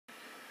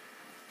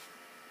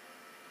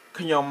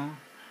ខ្ញុំ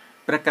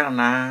ព្រះករុ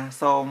ណា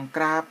សូម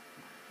ក្រាប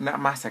ន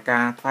មស្កា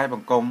រថ្វាយប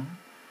ង្គំ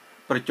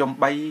ប្រជុំ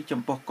3ចំ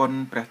ពោះគុណ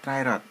ព្រះត្រៃ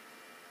រតន៍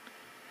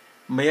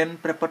មាន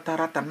ព្រះពុទ្ធ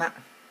រតនៈ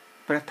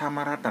ព្រះធម្ម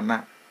រតនៈ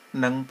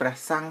និងព្រះ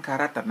សង្ឃ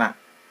រតនៈ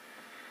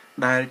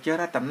ដែលជា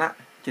រតនៈ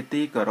ជា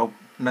ទីគោរព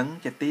និង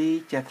ជាទី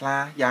ជ្រះថ្លា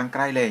យ៉ាងក្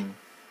រៃលែង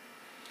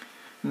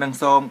និង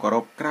សូមគោរ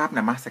ពក្រាបន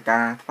មស្កា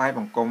រថ្វាយប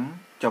ង្គំ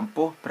ចំ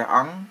ពោះព្រះអ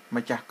ង្គ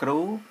ម្ចាស់គ្រូ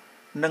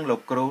និងលោក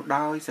គ្រូ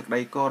ដោយសេចក្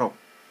តីគោរព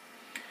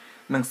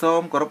និងសូ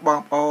មគោរពបង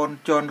ប្អូន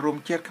ជនរួម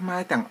ជាតិខ្មែ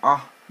រទាំងអ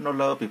ស់នៅ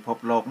លើពិភព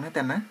លោកនេះ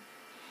តែណា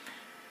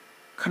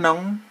ក្នុង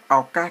ឱ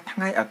កាសថ្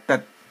ងៃអាទិ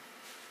ត្យ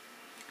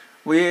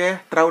វា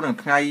ត្រូវនឹង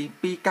ថ្ងៃ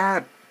ពីកើ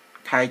ត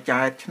ខែចែ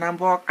កឆ្នាំ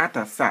វកអត្ត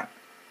ស័ក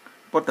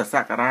ពុទ្ធស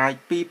ករាជ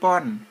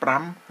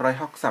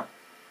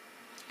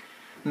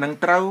2560នឹង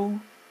ត្រូវ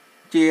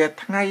ជា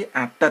ថ្ងៃ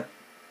អាទិត្យ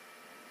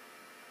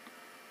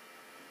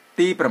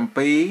ទី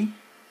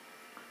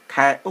7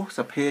ខែឧស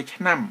ភា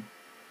ឆ្នាំ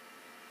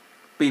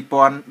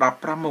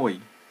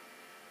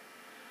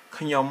2016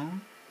ខ្ញុំ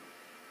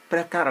ព្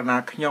រះករុណា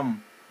ខ្ញុំ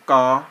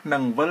ក៏នឹ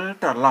ងវិល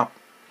ត្រឡប់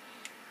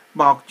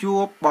មកជួ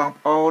បបង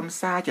ប្អូន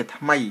សាជា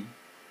ថ្មី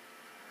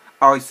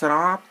ឲ្យស្រ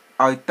ប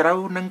ឲ្យត្រូវ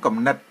នឹងគំ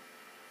និត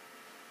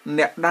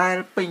អ្នកដែល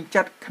ពេញ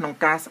ចិត្តក្នុង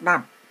ការស្ដា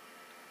ប់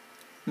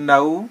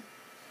នៅ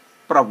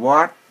ប្រវ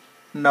ត្តិ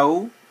នៅ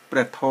ព្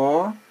រះធម៌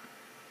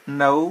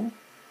នៅ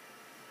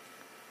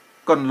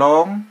កន្ល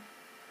ង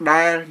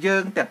ដែលយើ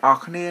ងទាំងអ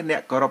ស់គ្នាអ្ន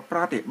កគោរពប្រ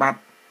តិបត្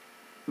តិ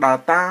ដើរ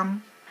តាម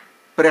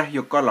ព្រះ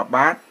យុគល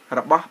បាតរ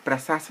បស់ព្រះ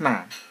សាសនា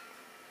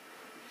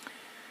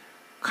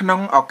ក្នុ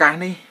ងឱកាស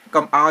នេះ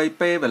កុំឲ្យ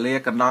ពេលវេលា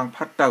កន្លង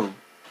ផុតទៅ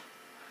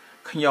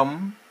ខ្ញុំ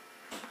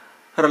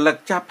រលឹក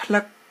ចាប់ផ្លឹ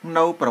ក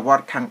នៅប្រវ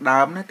ត្តិខាងដើ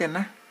មណាទេ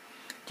ណា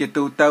ជា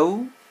ទូទៅ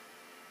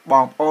ប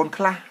ងប្អូន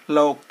ខ្លះ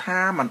លោកថា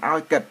មិនឲ្យ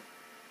គិត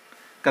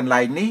កន្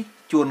លែងនេះ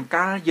ជួន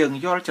កាលយើង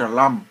យល់ច្រ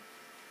ឡំ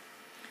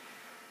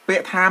ពា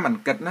ក្យថាមិន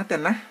គិតណាទេ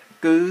ណា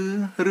គឺ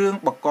រឿង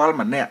បកល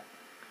ម្នាក់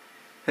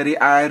រី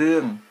ឯរឿ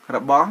ងរ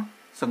បស់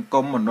សង្គ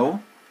មមនុស្ស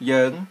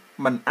យើង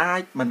មិនអា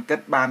ចមិនគិត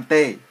បាន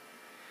ទេ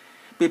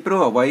ពីព្រោះ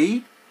អ្វី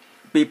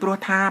ពីព្រោះ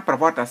ថាប្រ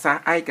វត្តិសាស្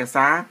ត្រឯក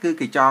សារគឺ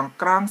គេចង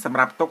ក្រងសម្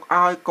រាប់ទុក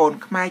ឲ្យកូន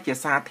ខ្មែរជា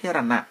សាធារ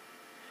ណៈ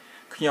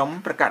ខ្ញុំ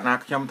ប្រកាសណា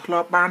ខ្ញុំធ្លា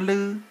ប់បានឮ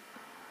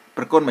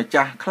ប្រគុណម្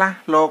ចាស់ខ្លះ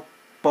លោក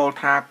ពោល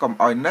ថាកុំ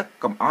ឲ្យនឹក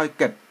កុំឲ្យ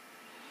គិត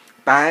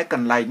តែក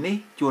ន្លែងនេះ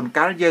ជួន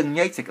កាលយើង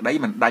ញែកសេចក្តី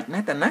មិនដាច់ណា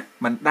តែណា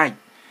មិនដាច់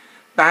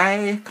តែ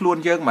ខ្លួន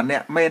យើងម្នា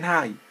ក់មែន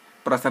ហើយ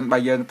ប្រសិនបើ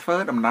យើងធ្វើ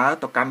ដំណើរ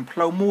ទៅកាន់ផ្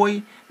លូវមួយ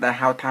ដែល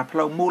ហៅថាផ្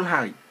លូវមូល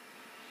ហើយ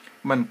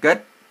មិនគិត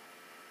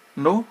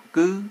នោះ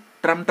គឺ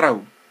ត្រឹមត្រូវ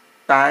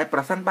តែប្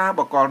រសិនបើ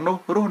បកលនោះ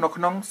រស់នៅ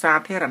ក្នុងសា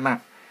ធារណៈ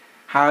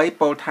ហើយ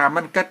ពោលថា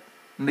មិនគិត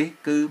នេះ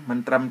គឺមិន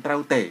ត្រឹមត្រូ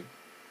វទេ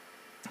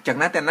ចឹង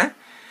ណាតែណា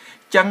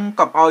ចឹង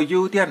កុំឲ្យ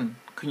យូរទៀត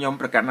ខ្ញុំ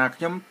ប្រកាសណា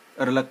ខ្ញុំ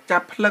រលឹកចា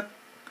ប់ផ្លឹក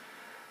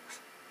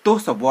ទ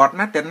សវត្សរ៍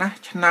ណាតែណា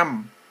ឆ្នាំ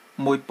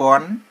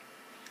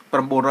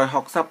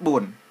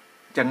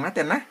1964ចឹងណា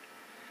តែណា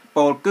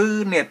ពោលគឺ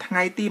នាថ្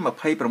ងៃទី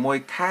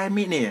26ខែ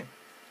មិនិនា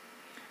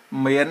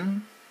មាន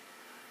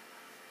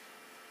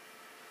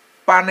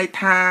បានន័យ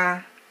ថា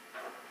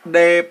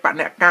ដេប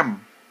នកម្ម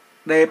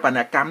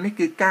នេះ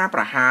គឺការប្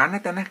រហារណា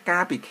តែណាកា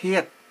រពិឃា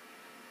ត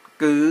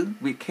គឺ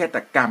វិឃាត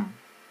កម្ម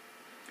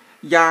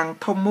យ៉ាង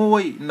ធំមួ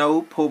យនៅ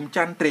ភូមិច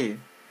ន្ទ្រា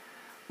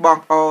បង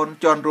ប្អូន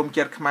ជនរួម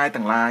ជាតិខ្មែរ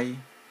ទាំងឡាយ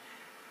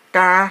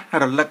ការ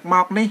រលឹកម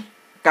កនេះ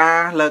កា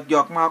រលើកយ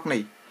កមក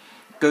នេះ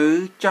គឺ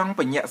ចង់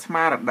បញ្ញស្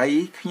មារតី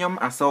ខ្ញុំ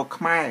អសោក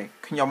ខ្មែរ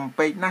ខ្ញុំ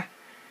ពេកណាស់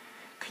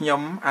ខ្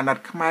ញុំអាណិត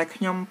ខ្មែរ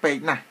ខ្ញុំពេក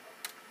ណាស់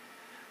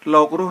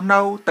លោករស់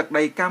នៅទឹក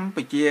ដីកម្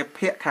ពុជា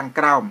ភាគខាង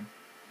ក្រោម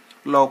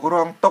លោករ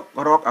ងទុក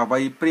រកអ្វី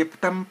ព្រៀប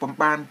ផ្ទឹមពំ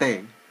បានទេ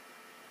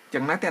ចឹ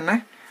ងណាទេណា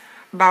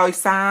ដោយ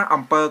សារ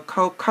អំពើ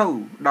ខូ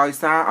ដោយ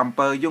សារអំ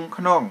ពើយង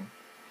ខ្នង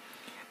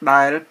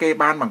ដែលគេ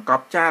បានបង្ក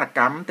ប់ចារក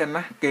ម្មទេ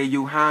ណាគេ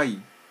យូរហើយ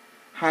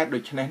ហេតុដូ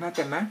ច្នេះណា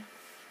ទេណា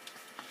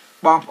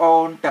បងប្អូ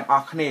នទាំងអ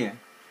ស់គ្នា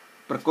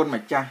ប្រគុណ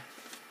ម្ចាស់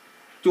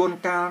ជួន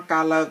កាលកា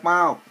រលើកម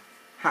ក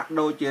ហាក់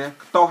ដូចជា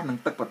ខ្ទាស់នឹង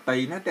ទឹកបតី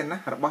ណាទេណា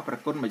របស់ប្រ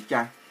គុណម្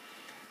ចាស់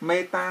មេ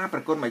ត្តាប្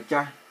រគុណម្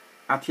ចាស់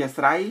អធិ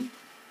ស្ឋ័យ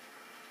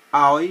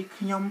ឲ្យ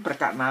ខ្ញុំប្រ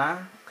កាសណា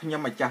ខ្ញុំ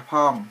ម្ចាស់ផ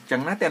ងចឹ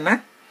ងណាទេណា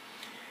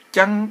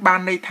ចឹងបា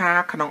នន័យថា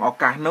ក្នុងឱ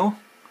កាសនោះ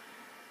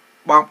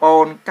បងប្អូ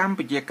នកម្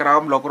ពុជាក្រោ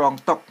មលោករង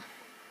ទុក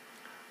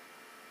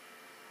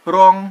រ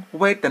ង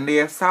វេទនា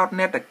សោក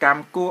នាដកម្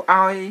មគួរ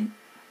ឲ្យ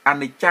អ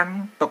និច្ចំ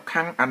ទុក្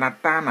ខំអនត្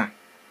តាណា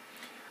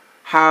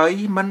ហើយ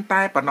មិន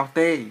តែប៉ុណ្ណោះ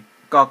ទេ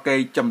ក៏គេ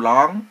ចម្ល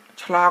ង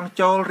ឆ្លង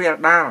ចូលរាល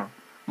ដាល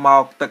ម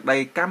កទឹកដី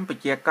កម្ពុ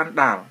ជាកណ្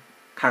ដាល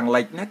ខាង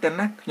លិចនេះទេ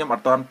ណាខ្ញុំអ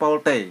ត់ទាន់ពោល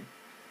ទេ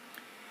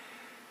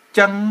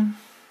ចឹង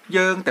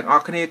យើងទាំងអ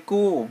ស់គ្នា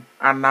គួរ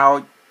អាណោច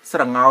ស្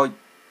រងោច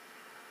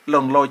ល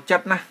ងលោចិ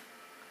ត្តណា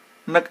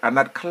នឹកអា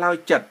ណិតខ្លោច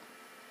ចិត្ត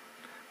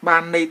បា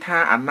នន័យថា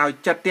អាណោច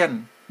ចិត្តទៀត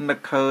នឹក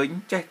ឃើញ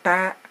ចេះតា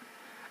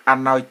អា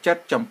ណោចចិត្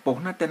តចំពោះ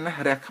ណាទេណា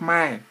រះខ្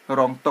មែរ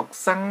រងទុក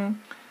សឹង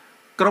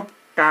គ្រប់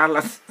កាល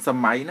ស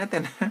ម័យណាទេ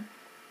ណា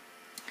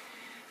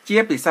ជា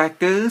ពិសេស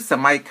គឺស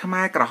ម័យខ្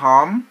មែរក្រហ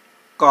ម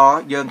ក៏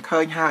យើងឃើ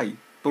ញហើយ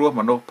ព្រោះ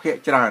មនុស្សភាគ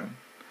ច្រើន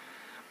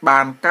បា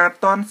នកើត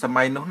តន់ស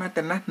ម័យនោះណា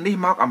តែណានេះ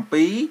មកអំ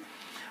ពី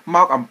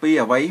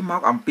អ្វីម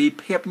កអំពី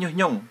ភាពញុះ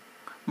ញង់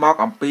មក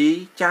អំពី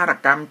ចារ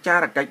កម្មចា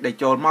រកិច្ចដែល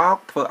ចូលមក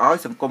ធ្វើឲ្យ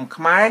សង្គម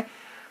ខ្មែរ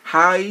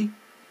ហើយ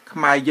ខ្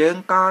មែរយើង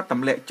ក៏ទ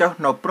ម្លាក់ចុះ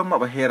នៅព្រហ្ម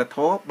វិហារធ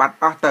ម៌បាត់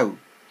អស់ទៅ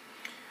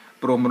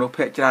ព្រោះមនុស្ស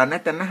ភាគច្រើនណា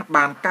តែណា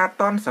បានកើត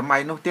តន់សម័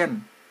យនោះទៀត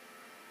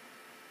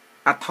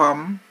អធម្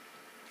ម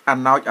អ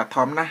ណោចអធ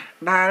ម្មណាស់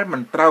ដែលមិ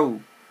នត្រូវ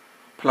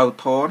ផ្លូវ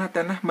ធម៌ណា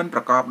តែណាមិនប្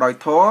រកបដោយ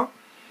ធម៌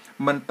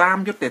មិនតាម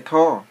យុត្តិធ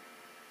ម៌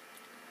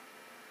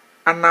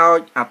អណោច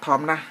អធ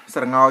ម្មណាស់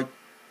ស្រងោច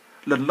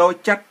លន្លោច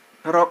ចិត្ត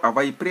រកអ្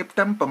វីព្រៀបផ្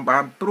ទឹមបំបា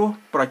នព្រោះ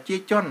ប្រជា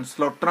ជនស្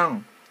លូតត្រង់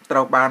ត្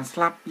រូវបានស្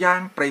លាប់យ៉ា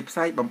ងព្រៃផ្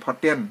សៃបំផុត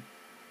ទៀត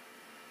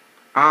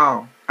អោ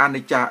អ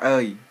និច្ចាអើ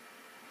យ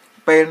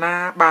ពេលណា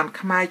បាន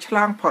ខ្មែរឆ្ល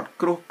ងផុត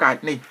គ្រោះកាច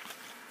នេះ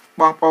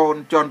បងប្អូន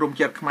ជនរួម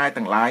ជាតិខ្មែរ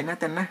ទាំងឡាយណា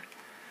តែណា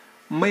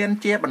មាន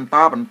ជាបន្ត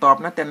បន្ទាប់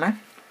ណាតែណា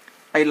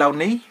ឥឡូវ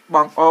នេះប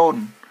ងប្អូន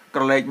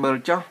ក្រឡេកមើល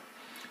ចុះ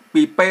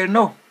ពីពេល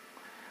នោះ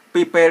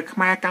ពីពេលខ្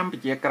មែរកម្ពុ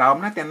ជាក្រោម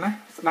ណាតែណា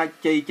ស្ដេច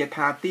ជ័យជេដ្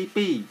ឋាទី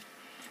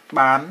2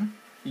បាន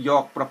យ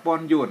កប្រព័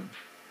ន្ធយួន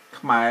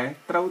ខ្មែរ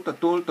ត្រូវទ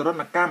ទួលទរ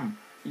ណកម្ម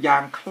យ៉ា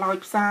ងខ្លោច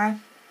ផ្សារ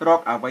រ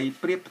កអ្វី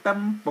ព្រៀបផ្ទឹម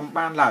បំ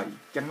បានឡើយ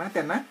ចឹងណា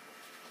តែណា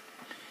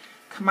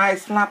ខ្មែរ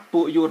ស្លាប់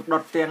ពួកយួនដុ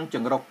តទាំងច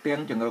ង្រុក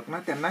ណា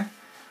តែណា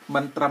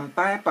មិនត្រឹម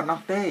តែប៉ុណ្ណោះ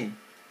ទេ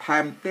ថែ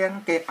មទាំង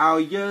គេឲ្យ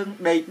យើង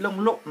ដេកលង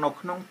លក់នៅ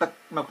ក្នុងទឹក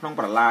នៅក្នុង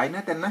ប្រឡាយ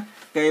ណាតែណា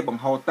គេប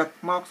ង្ហូរទឹក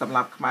មកសម្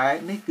រាប់ខ្មែរ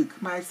នេះគឺ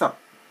ខ្មែរសុទ្ធ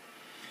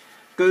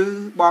គឺ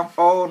បង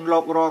ប្អូនលោ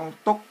ករង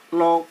ទុក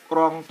លោករ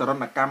ងទរ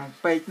ណកម្ម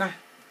ពេកណា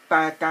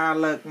តែការ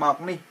លើកមក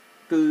នេះ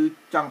គឺ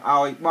ចង់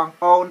ឲ្យបង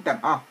ប្អូនទាំ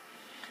ងអស់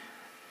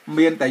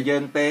មានតែយើ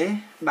ងទេ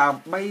ដើ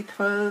ម្បីធ្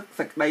វើ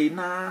សេចក្តី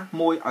ណា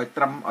មួយឲ្យ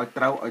ត្រឹមឲ្យ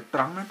ត្រូវឲ្យត្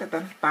រង់ណាតែ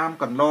តាម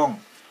កន្លង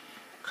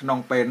ក្នុង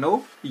ពេលនោះ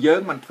យើ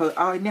ងមិនធ្វើ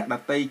ឲ្យអ្នកដ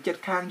តីចិត្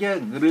តខាងយើង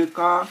ឬ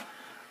ក៏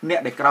អ្នក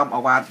ដែលក្រោម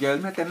អាវ៉ាតយើង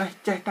ណាតែ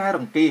ចេះតែរ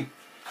ង្គៀស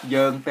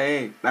យើងទេ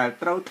ដែល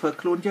ត្រូវធ្វើ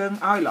ខ្លួនយើង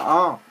ឲ្យល្អ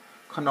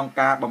ក្នុង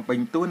ការបំពេញ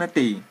តួនា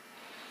ទី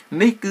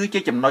នេះគឺជា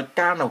ចំណុច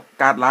ការនៅ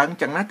កើតឡើង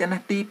ចឹងណាតែណា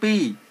ទី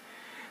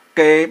2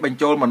គេបញ្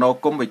ចូលមនោ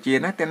គមវិជ្ជា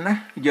ណាតែណា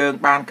យើង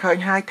បានឃើញ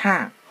ហើយថា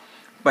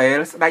ពេល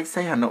ស្ដេច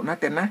សីហនុណា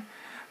តែណា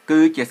គឺ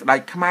ជាស្ដេច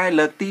ខ្មែរ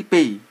លើកទី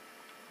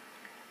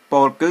2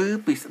ពោលគឺ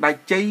ពីស្ដេច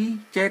ជ័យ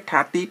ជេដ្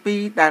ឋាទី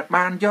2ដែល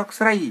បានយក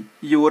ស្រី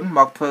យួនម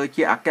កធ្វើ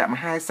ជាអគ្គម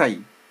ហេសី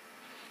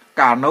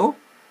កាលនោះ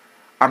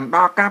អន្ត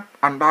រកាប់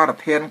អន្តរ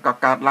ធានក៏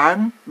កើតឡើង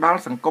ដល់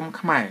សង្គម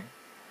ខ្មែរ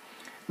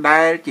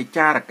ដែលជា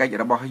ចារកិច្ច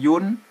របស់យួ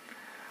ន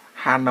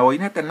ហាណូយ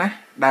ណាតែណា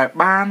ដែល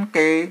បាន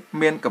គេ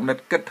មានគំនិត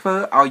គិតធ្វើ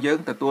ឲ្យយើង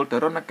ទទួលទ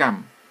រណកម្ម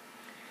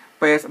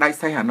ពេលស្ដេច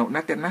សីហនុ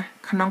ណាតែណា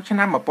ក្នុងឆ្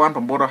នាំ1960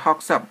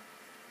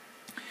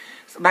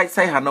ស្ដេច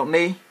សីហនុ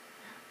នេះ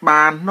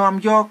បាននាំ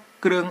យក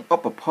គ្រឿងឧ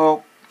បភោគ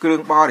គ្រឿ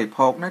ងបរិ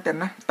ភោគណាតែ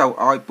ណាទៅ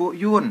ឲ្យពួក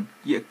យួន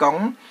យាកុង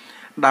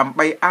ដើម្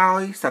បីឲ្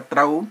យសត្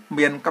រូវ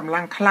មានកម្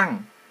លាំងខ្លាំង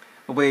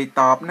វេ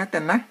តបណា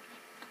តែណា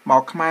ម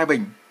កខ្មែរវិ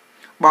ញ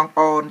បង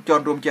ប្អូនជន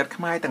រួមជាតិ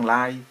ខ្មែរទាំង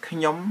ឡាយខ្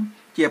ញុំ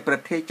ជាព្រឹ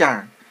ទ្ធាចារ្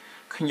យ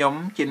ខ្ញុំ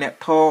ជាអ្នក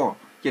ធម៌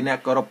ជាអ្នក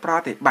គោរពប្រ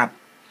តិបត្តិ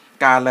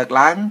ការលើក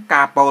ឡើង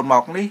ការពោលម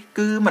កនេះ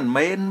គឺមិន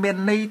មែនមាន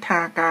ន័យថា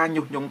ការ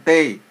ញុះញង់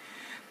ទេ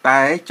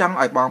តែចង់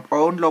ឲ្យបងប្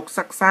អូនលោក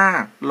សិក្សា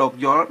លោក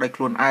យល់ដោយ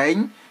ខ្លួនឯង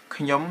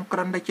ខ្ញុំគ្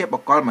រាន់តែជាប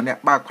កលម្នា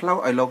ក់បើកផ្លូវ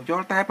ឲ្យលោកយ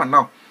ល់តែប៉ុណ្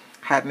ណោះ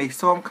ហេតុនេះ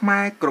សូមខ្មែ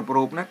រគ្រប់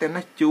រូបណាតែ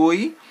ណាជួយ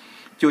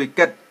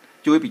គិត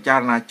ជួយពិចារ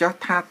ណាចុះ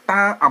ថា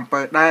តើអំ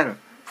ពើដែល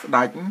ស្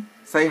ដេច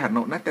សីហ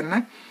នុណាតែណា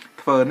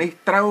ធ្វើនេះ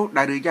ត្រូវ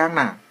ដែរឬយ៉ាង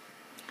ណា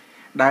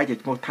ដែលជា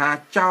ឈ្មោះថា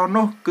ចោរ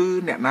នោះគឺ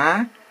អ្នកណា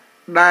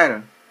ដែល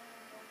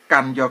កា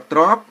ន់យកទ្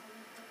រព្យ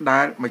ដែ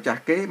លម្ចា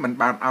ស់គេមិន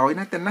បានឲ្យ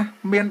ណាតែណា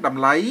មានត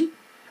ម្លៃ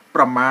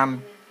ប្រមាណ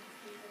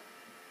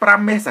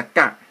5មេស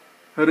កៈ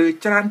ឬ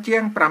ច្រើនជា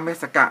ង5មេ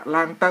សកៈ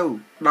ឡើងទៅ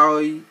ដោ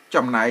យ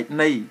ចំណែក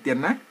នៃទៀត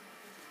ណា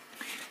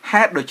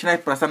ហេតុដូច្នេះ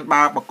ប្រសិន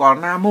បើបកល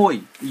ណាមួយ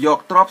យក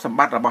ទ្រព្យសម្ប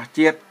ត្តិរបស់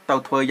ជាតិទៅ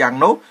ធ្វើយ៉ាង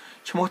នោះ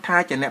ឈ្មោះថា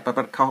ជាអ្នកប្រ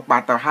ព្រឹត្តខុសបា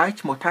ត់ទៅហើយ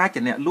ឈ្មោះថាជា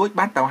អ្នកលួច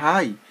បាត់ទៅហើ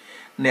យ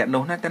អ្នក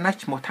នោះណាតែណា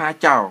ឈ្មោះថា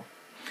ចោរ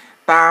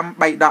តាម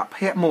បៃដក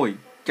ភៈ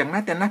1ចឹងណា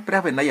តែណាព្រះ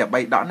វិន័យបៃ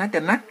ដកណា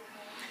តែណា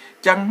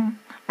ចឹង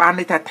បាន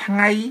ន័យថាថ្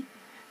ងៃ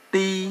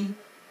ទី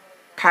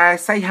ខែ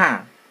សីហា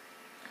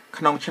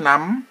ក្នុងឆ្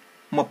នាំ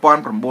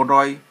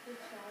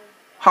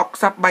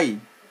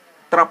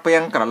1963ត្រពាំ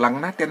ងក្រឡឹង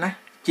ណាទេណា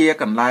ជា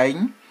កន្លែង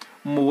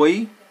មួយ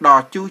ដ៏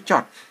ជូរច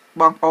ត់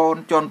បងប្អូន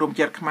ជនរួម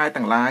ជាតិខ្មែរ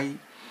ទាំងឡាយ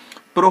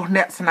ព្រោះ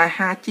អ្នកស្នេ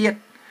ហាជាតិ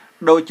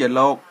ដូចជា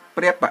លោក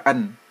ព្រះបិ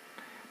ណ្ឌ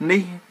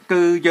នេះ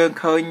គឺយើង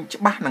ឃើញ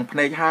ច្បាស់នឹងភ្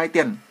នែកហើយ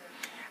ទៀត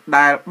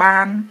ដែល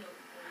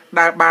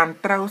បាន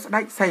ត្រូវស្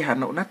ដេចសីហ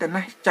នុណាទេ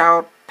ណាចោ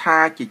ទថា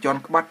ជាជន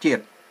ក្បត់ជា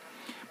តិ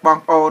បង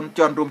ប្អូន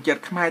ជនរួមជា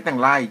តិខ្មែរទាំង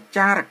ឡាយ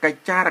ចារកិច្ច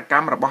ចារក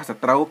ម្មរបស់ស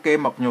ត្រូវគេ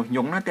មកញុះញ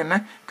ង់ណាទេណា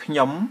ខ្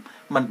ញុំ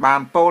មិនបា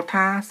នពោល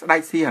ថាស្ដេ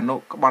ចសីហនុ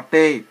ក្បត់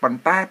ទេប៉ុន្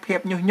តែភាព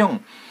ញុះញង់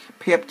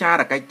ភាពចា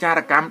រកិច្ចចារ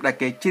កម្មដែល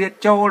គេជ្រៀត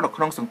ចូលនៅ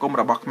ក្នុងសង្គម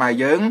របស់ខ្មែរ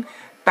យើង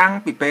តាំង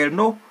ពីពេល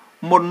នោះ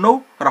មុននោះ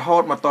រហូ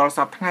តមកទល់ស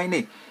ប្តាហ៍ថ្ងៃ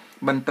នេះ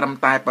មិនត្រឹម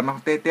តែប៉ុណ្ណោះ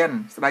ទេទៀត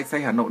ស្ដេចសី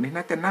ហនុនេះ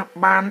ណាទេណា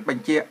បានប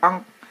ញ្ជា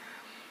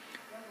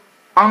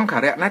អង្គខ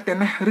រៈណាទេ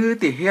ណាឬ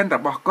ទាហានរ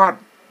បស់គាត់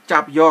ចា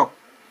ប់យក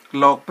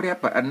លោកព្រះ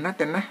ប្រអិនណា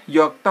ទេណាយ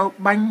កទៅ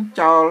បាញ់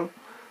ចោល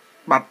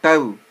បាត់ទៅ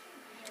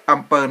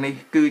អំពើនេះ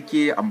គឺ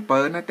ជាអំពើ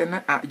ណាទេណា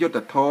អយុត្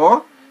តិធម៌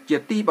ជា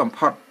ទីបំ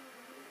ផុត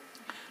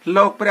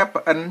លោកព្រះប្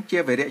រអិនជា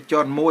វីរៈជ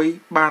នមួយ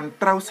បាន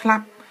ត្រូវស្លា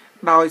ប់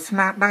ដោយស្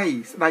នាដៃ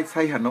ស្ដេច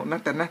សីហនុណា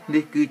ទេណា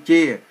នេះគឺ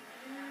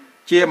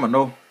ជាម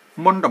នុស្ស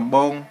មុនដំ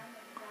បូង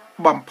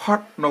បំផុត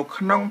នៅ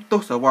ក្នុងទ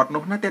សវត្សរ៍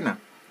នោះណាទេណា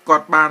គា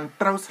ត់បាន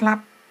ត្រូវស្លា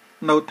ប់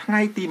នៅថ្ងៃ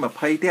ទី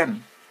20ទៀត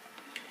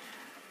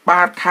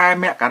បាទខែ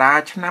មករា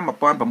ឆ្នាំ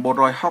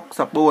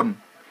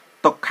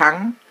1964ទុកខੰ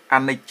អ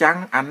និច្ចំ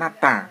អនត្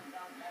តា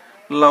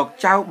លោក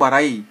ចៅបា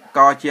រី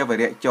ក៏ជាវី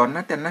រៈជន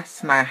ណាទេណា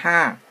ស្នេហា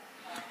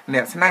អ្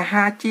នកស្នេ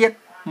ហាជាតិ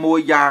មួយ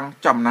យ៉ាង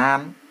ចំណាន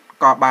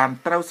ក៏បាន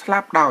ត្រូវស្លា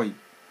ប់ដោយ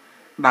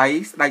ដៃ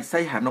ស្ដេច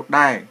សីហនុ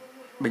ដែរ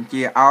បញ្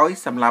ជាឲ្យ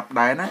សម្លាប់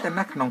ដែរណាទេ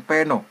ណាក្នុងពេ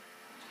លនោះ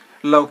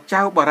លោក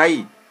ចៅបារី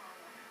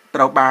ត្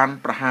រូវបាន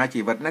ប្រហារ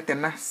ជីវិតណាទេ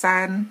ណាសែ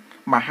ន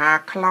មហា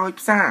ខ្លោច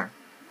ផ្សា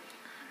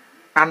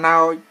អណោ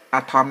ចអ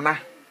ធម្មណា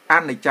ស់អ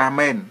និច្ចា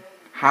មែន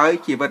ហើយ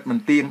ជីវិតមិន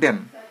ទៀងទេ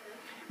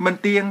មិន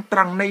ទៀងត្រ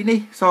ង់នេះ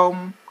សូម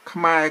ខ្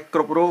មែរគ្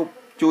រប់រូប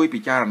ជួយពិ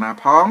ចារណា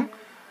ផង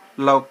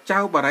លោកចៅ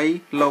បារី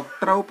លោក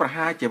ត្រូវប្រ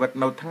ហារជីវិត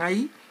នៅថ្ងៃ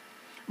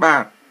បា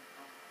ទ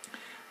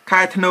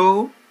ខែធ្នូ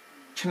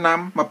ឆ្នាំ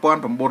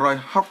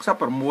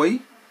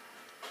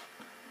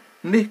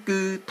1966នេះគឺ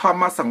ធម្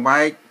មសង្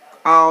វែក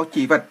អោ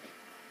ជីវិត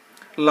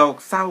លោក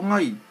សៅងុ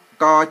យ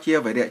ក៏ជា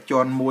វីរៈជ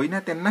នមួយណា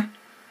ទេណា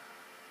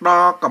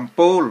ដ៏កំ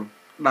ពូល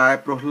ដែល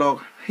ព្រោះលោក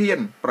ហ៊ាន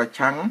ប្រ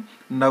ឆាំង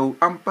នៅ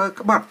អំពើ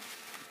ក្បត់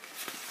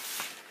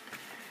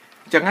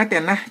ចឹងហើយទេ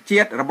ណាជា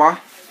តិរបស់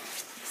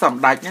ស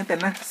ម្ដេចណាទេ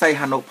ណាសី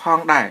ហនុផង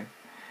ដែរ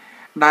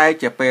ដែល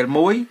ជាពេល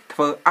មួយធ្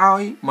វើឲ្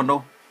យមនុ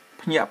ស្ស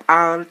ភ្ញាក់ផ្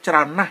អើលច្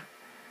រើនណាស់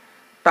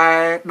តែ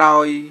ដោ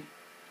យ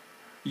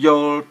យ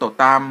ល់ទៅ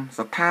តាម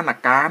ស្ថាន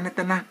ភាពនេះ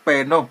ទេណាពេ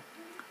លនោះ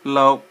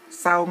លោក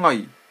សៅងុយ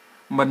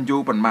មិនយូ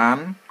រប៉ុន្មាន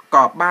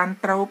ក៏បាន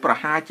ត្រូវប្រ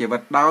ហារជីវិ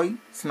តដោយ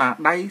ស្នា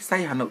ដៃសី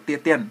ហនុទៀ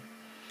ត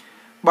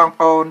បង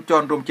ប្អូនជ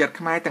នរួមជាតិ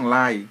ខ្មែរទាំង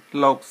ឡាយ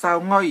លោកសៅ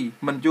ងុយ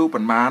មិនយូរ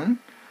ប៉ុន្មាន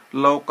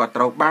លោកក៏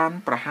ត្រូវបាន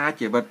ប្រហារ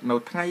ជីវិតនៅ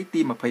ថ្ងៃទី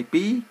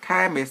22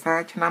ខែមេសា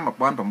ឆ្នាំ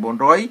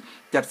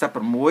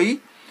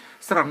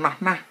1976ស្រណោះ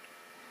ណាស់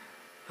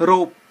រូ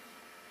ប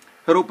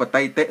ប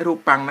តីតិរូប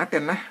ប៉ាំងណាទេ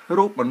ណា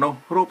រូបមនុស្ស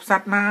រូបស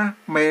ត្វណា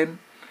មែន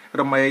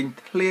រមែង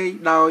ធ្លាយ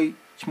ដោយ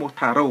ឈ្មោះ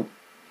ថារូប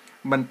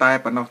មិនតែ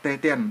ប៉ុណ្ណោះទេ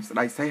ទៀតស្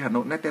ដេចសីហ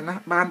នុណាទេណា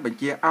បានបញ្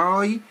ជា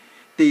ឲ្យ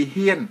ទី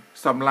ហ៊ាន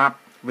សម្លាប់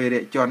វី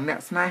រៈជនអ្នក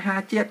ស្នេហា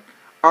ជាតិ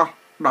អស់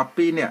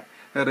12នាក់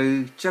ឬ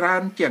ច្រើ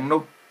នជាង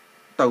នោះ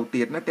ទៅ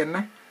ទៀតណាទេ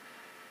ណា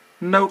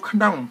នៅក្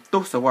នុងទ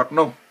សវត្សរ៍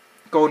នោះ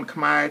កូនខ្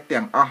មែរ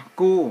ទាំងអស់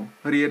គួរ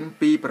រៀន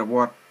ពីប្រវ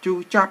ត្តិជូរ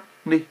ចត់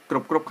នេះគ្រ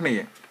ប់គ្នា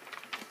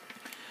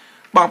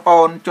បងប្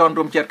អូនជន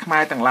រួមជាតិខ្មែ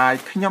រទាំងឡាយ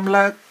ខ្ញុំ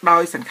លើកដោ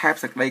យសង្ខេប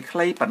សេចក្តីខ្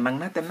លីប៉ុណ្ណឹង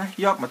ណាទេណា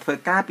យកមកធ្វើ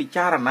ការពិ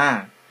ចារណា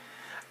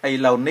ឥ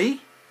ឡូវនេះ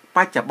ប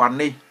ច្ចុប្បន្ន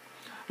នេះ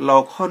លោ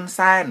កហ៊ុន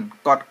សែន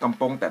គាត់កំ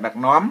ពុងតែដឹក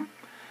នាំ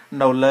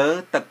នៅលើ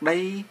ទឹកដី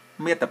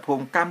មាតុភូ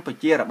មិកម្ពុ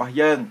ជារបស់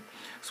យើង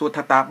សួរ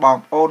ថាតើបង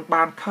ប្អូន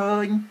បានឃើ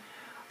ញ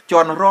ជ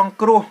នរង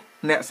គ្រោះ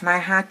អ្នកស្នេ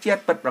ហាជា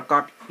តិពិតប្រាក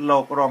ដលោ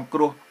ករងគ្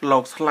រោះលោ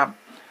កស្លាប់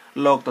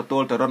លោកទទួ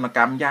លទរណក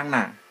ម្មយ៉ាង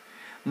ណា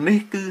នេះ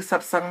គឺសិ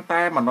តសឹង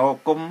តែមនោ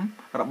គម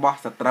របស់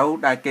សត្រូវ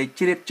ដែលគេ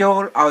ជ្រៀតចូ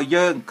លឲ្យ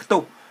យើងខ្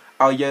ទុះ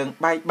ឲ្យយើង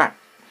បែកបាក់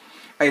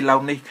ឥឡូវ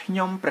នេះខ្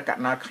ញុំប្រកាស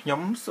ណាខ្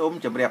ញុំសូម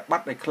ជម្រាបប័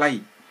ណ្ណឲ្យខ្លី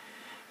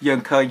យើង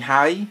ឃើញ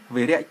ហើយ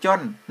វីរៈជន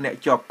អ្នក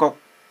ជាប់គុក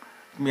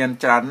មាន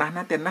ច្រើនណាស់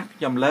ណាទេណាខ្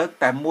ញុំលើក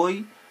តែមួយ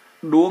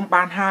ដួង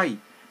បានហើយ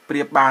ប្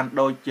រៀបបាន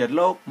ដូចជា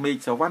លោកមេឃ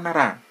សវណ្ណា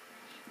រា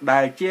ដែ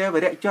លជាវី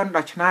រៈជន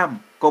ដ៏ឆ្នើម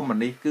កុម្មុយ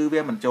នីសគឺ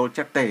វាមិនចូល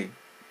ចិត្តទេ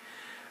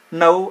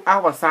នៅអ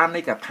វសាន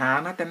នៃកថា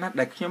ណាតែណា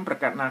ដែលខ្ញុំប្រ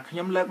កាសណាខ្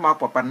ញុំលើកមក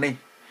ប៉ុណ្ណេះ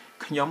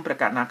ខ្ញុំប្រ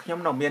កាសណាខ្ញុំ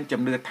នៅមាន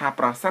ជំនឿថា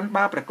ប្រសិន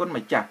បើព្រះគុណ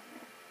ម្ចាស់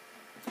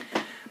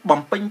បំ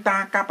ពេញតា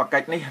កបកិ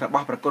ច្ចនេះរប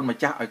ស់ព្រះគុណម្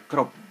ចាស់ឲ្យគ្រ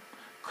ប់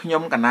ខ្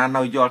ញុំកណា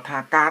នៅយល់ថា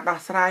ការដោះ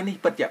ស្រាយនេះ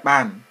ពិតជាបា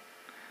ន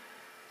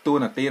តួ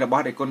នាទីរប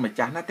ស់ព្រះគុណម្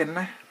ចាស់ណាតែ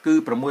ណាគឺ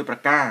6ប្រ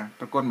ការ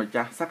ព្រះគុណម្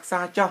ចាស់សិក្សា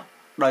ចុះ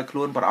ដោយខ្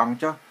លួនព្រះអង្គ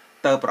ចុះ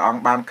តើព្រះអង្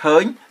គបានឃើ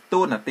ញ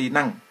តួនាទីហ្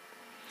នឹង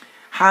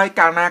ហើយ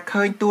កាលណា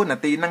ឃើញតួនា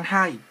ទីហ្នឹង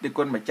ហើយព្រះ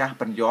គុណម្ចាស់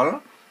បញ្យល់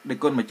ដោយ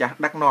គុណម្ចាស់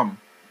ដឹកនាំ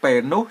ពេល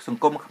នោះស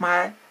ង្គមខ្មែ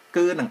រ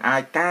គឺនឹងអា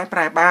ចកែប្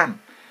រែបាន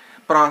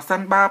ប្រសិន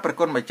បើព្រះ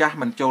គុណម្ចាស់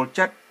មិនចូល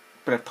ចិត្ត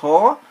ព្រះធ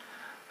ម៌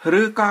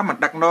ឬក៏មិន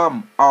ដឹកនាំ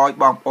ឲ្យ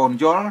បងប្អូន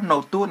យល់នៅ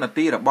តួនា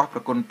ទីរបស់ព្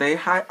រះគុណទេ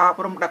ហើយអ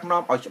ប់រំដឹក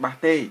នាំឲ្យច្បាស់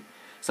ទេ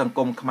សង្គ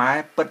មខ្មែរ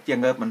ពិតជា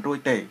ងើបមិនរួច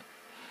ទេ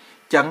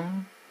ចឹង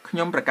ខ្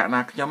ញុំប្រកាសណា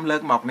ខ្ញុំលើ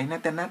កមកនេះណា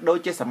តែណាដូច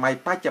ជាសម័យ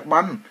បច្ចុប្ប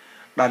ន្ន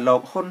ដែលលោ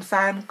កហ៊ុន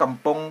សែនកំ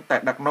ពុងតែ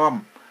ដឹកនាំ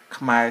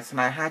ខ្មែរស្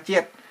នេហាជា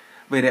តិ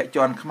វីរៈជ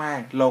នខ្មែរ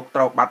លោកត្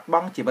រូវបាត់ប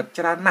ង់ជីវិត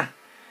ច្រើនណាស់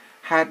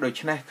ហេតុដូ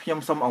ច្នេះខ្ញុំ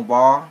សូមអង្វ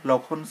រលោ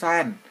កហ៊ុនសែ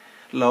ន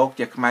លោក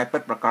ជាខ្មែរពិ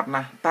តប្រាកដ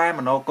ណាស់តែម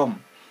នោគម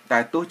តែ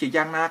ទោះជា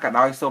យ៉ាងណាក៏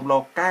ដោយសូមលោ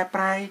កកែ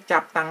ប្រែចា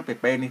ប់តាំងពី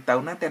ពេលនេះទៅ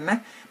ណាតែណា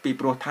ពី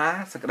ព្រោះថា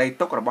សក្តី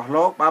ទុករបស់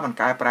លោកបើមិន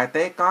កែប្រែ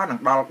ទេក៏នឹង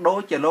ដល់ដូ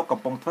ចជាលោកកំ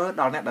ពុងធ្វើ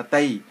ដល់អ្នកដ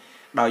ទៃ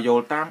ដោយយ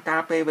ល់តាមកា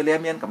រពេលវេលា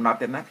មានកំណត់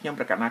ទៀតណាខ្ញុំ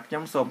ប្រកាសណាខ្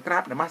ញុំសូមក្រា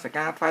បនមស្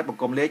ការថ្វាយប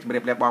ង្គំលាជម្រា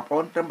បលាបងប្អូ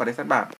នត្រឹមបរិស័ទបាទ